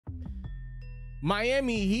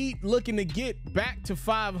Miami Heat looking to get back to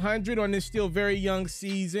 500 on this still very young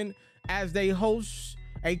season as they host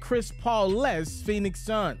a Chris Paul-less Phoenix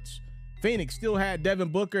Suns. Phoenix still had Devin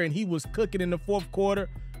Booker, and he was cooking in the fourth quarter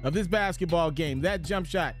of this basketball game. That jump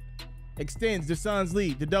shot extends the Suns'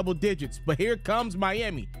 lead to double digits. But here comes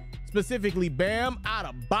Miami, specifically Bam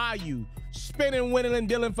Adebayo, spinning, winning, and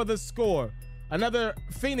dealing for the score. Another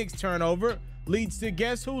Phoenix turnover leads to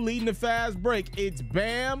guess who leading the fast break? It's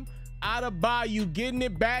Bam Adebayo getting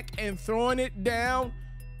it back and throwing it down.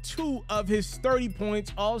 2 of his 30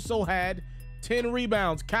 points, also had 10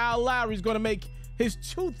 rebounds. Kyle Lowry's going to make his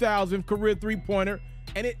 2,000th career three-pointer,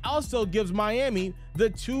 and it also gives Miami the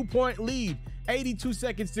 2-point lead. 82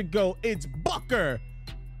 seconds to go. It's Booker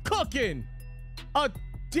cooking a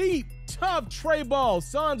deep, tough tray ball.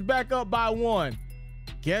 Suns back up by 1.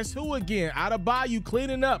 Guess who again? Adebayo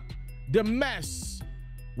cleaning up the mess.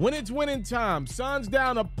 When it's winning time, Suns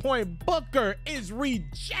down a point. Booker is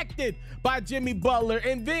rejected by Jimmy Butler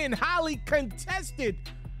and then highly contested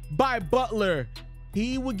by Butler.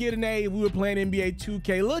 He would get an A if we were playing NBA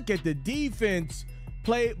 2K. Look at the defense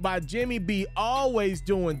played by Jimmy B, always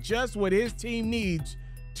doing just what his team needs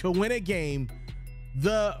to win a game.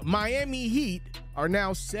 The Miami Heat are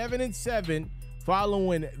now 7-7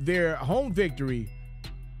 following their home victory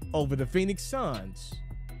over the Phoenix Suns,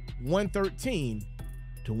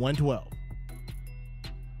 113-112.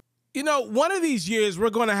 You know, one of these years, we're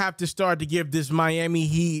going to have to start to give this Miami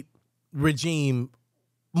Heat regime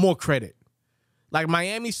more credit. Like,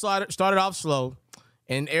 Miami started off slow,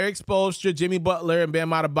 and Eric Spoelstra, Jimmy Butler, and Bam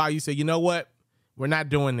Adebayo said, you know what? We're not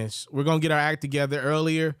doing this. We're going to get our act together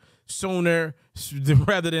earlier, sooner,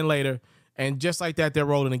 rather than later. And just like that, they're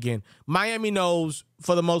rolling again. Miami knows,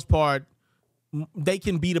 for the most part, they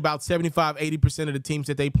can beat about 75-80% of the teams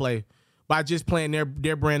that they play by just playing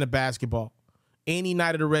their brand of basketball any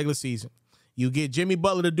night of the regular season. You get Jimmy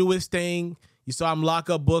Butler to do his thing. You saw him lock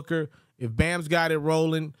up Booker. If Bam's got it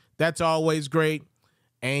rolling, that's always great.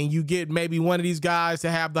 And you get maybe one of these guys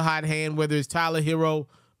to have the hot hand, whether it's Tyler Hero,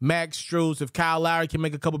 Max Strus, if Kyle Lowry can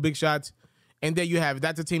make a couple big shots. And there you have it.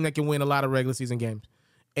 That's a team that can win a lot of regular season games.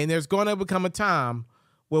 And there's going to become a time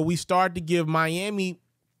where we start to give Miami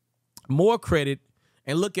more credit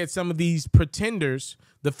and look at some of these pretenders,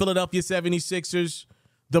 the Philadelphia 76ers,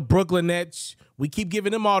 the Brooklyn Nets. We keep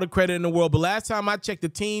giving them all the credit in the world. But last time I checked, the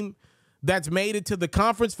team that's made it to the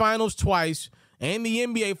conference finals twice and the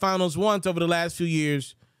NBA finals once over the last few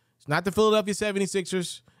years, it's not the Philadelphia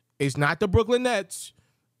 76ers. It's not the Brooklyn Nets.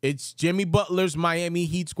 It's Jimmy Butler's Miami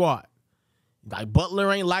Heat squad. Like,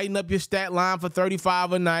 Butler ain't lighting up your stat line for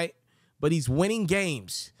 35 a night, but he's winning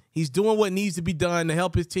games. He's doing what needs to be done to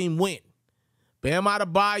help his team win. Bam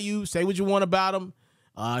Adebayo, say what you want about him.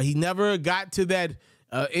 He never got to that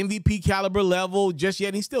MVP caliber level just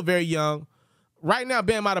yet. He's still very young. Right now,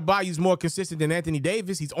 Bam Adebayo is more consistent than Anthony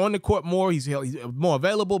Davis. He's on the court more. He's more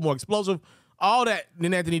available, more explosive, all that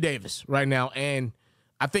than Anthony Davis right now. And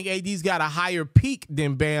I think AD's got a higher peak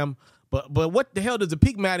than Bam. But what the hell does the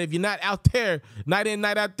peak matter if you're not out there, night in,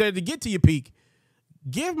 night out there to get to your peak?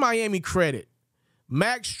 Give Miami credit.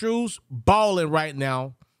 Max Strus balling right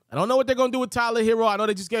now. I don't know what they're going to do with Tyler Hero. I know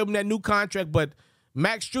they just gave him that new contract, but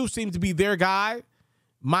Max Strus seems to be their guy.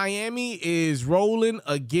 Miami is rolling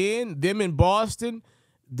again. Them in Boston,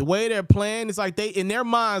 the way they're playing, it's like in their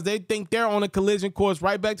minds, they think they're on a collision course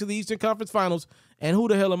right back to the Eastern Conference Finals. And who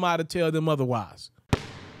the hell am I to tell them otherwise?